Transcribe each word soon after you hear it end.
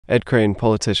Ed Crane,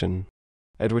 politician.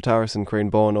 Edward Harrison Crane,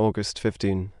 born August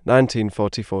 15,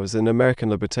 1944, is an American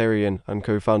libertarian and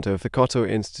co-founder of the Cato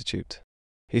Institute.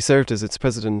 He served as its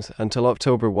president until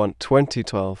October 1,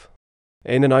 2012.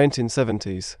 In the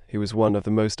 1970s, he was one of the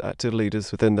most active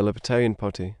leaders within the Libertarian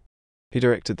Party. He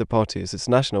directed the party as its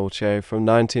national chair from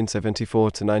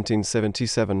 1974 to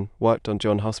 1977, worked on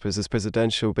John Hospers'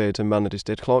 presidential bid and managed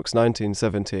David Koch's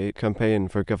 1978 campaign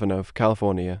for governor of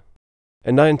California.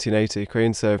 In 1980,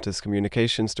 Crane served as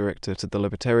communications director to the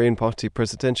Libertarian Party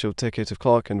presidential ticket of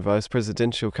Koch and vice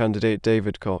presidential candidate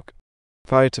David Koch.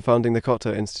 Prior to founding the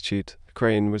Cato Institute,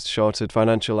 Crane was chartered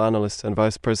financial analyst and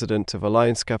vice president of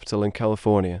Alliance Capital in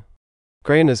California.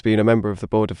 Crane has been a member of the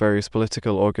board of various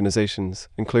political organizations,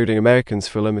 including Americans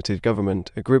for Limited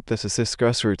Government, a group that assists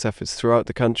grassroots efforts throughout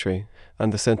the country,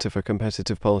 and the Center for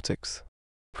Competitive Politics.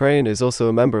 Crane is also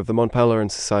a member of the Mont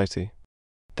Pelerin Society.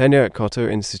 Tenure at Cato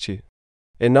Institute.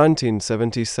 In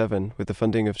 1977, with the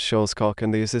funding of Charles Koch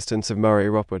and the assistance of Murray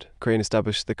Rothbard, Crane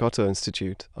established the Cato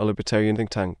Institute, a libertarian think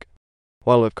tank.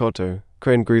 While at Cato,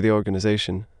 Crane grew the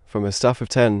organization from a staff of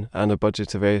 10 and a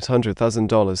budget of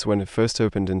 $800,000 when it first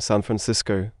opened in San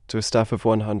Francisco to a staff of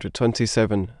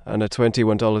 127 and a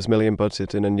 $21 million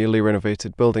budget in a newly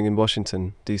renovated building in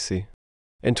Washington, D.C.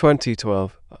 In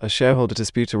 2012, a shareholder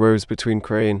dispute arose between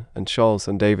Crane and Charles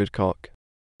and David Koch.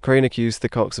 Crane accused the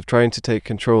Kochs of trying to take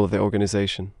control of the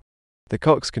organization. The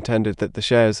Kochs contended that the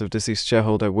shares of deceased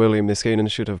shareholder William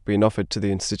Niskanen should have been offered to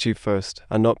the Institute first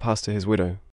and not passed to his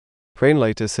widow. Crane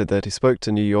later said that he spoke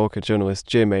to New Yorker journalist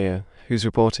Jim Mayer, whose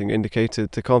reporting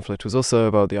indicated the conflict was also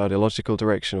about the ideological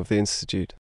direction of the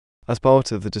Institute. As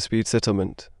part of the dispute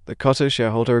settlement, the Cato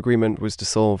shareholder agreement was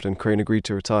dissolved and Crane agreed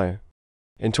to retire.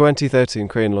 In 2013,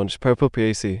 Crane launched Purple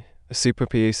PAC, a super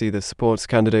PAC that supports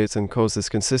candidates and causes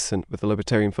consistent with the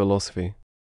libertarian philosophy.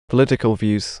 Political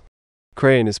views.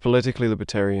 Crane is politically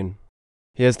libertarian.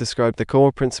 He has described the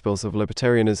core principles of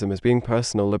libertarianism as being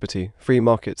personal liberty, free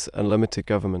markets, and limited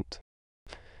government.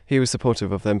 He was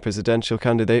supportive of then presidential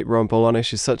candidate Ron Paul on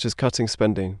issues such as cutting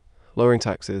spending, lowering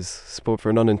taxes, support for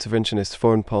a non-interventionist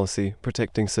foreign policy,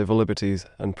 protecting civil liberties,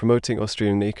 and promoting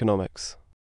Austrian economics.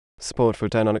 Support for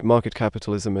dynamic market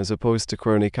capitalism as opposed to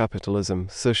crony capitalism,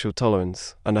 social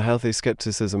tolerance, and a healthy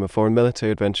skepticism of foreign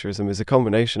military adventurism is a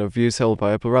combination of views held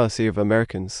by a plurality of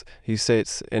Americans, he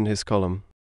states in his column.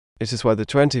 It is why the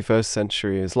 21st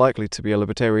century is likely to be a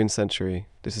libertarian century.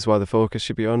 This is why the focus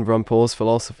should be on Ron Paul's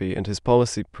philosophy and his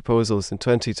policy proposals in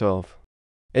 2012.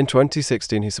 In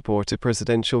 2016, he supported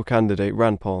presidential candidate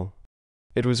Rand Paul.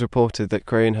 It was reported that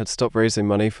Crane had stopped raising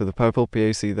money for the Purple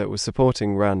PAC that was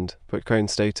supporting Rand, but Crane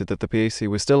stated that the PAC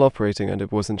was still operating and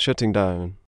it wasn't shutting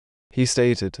down. He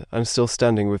stated, "I'm still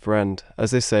standing with Rand,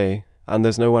 as they say, and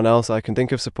there's no one else I can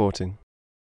think of supporting."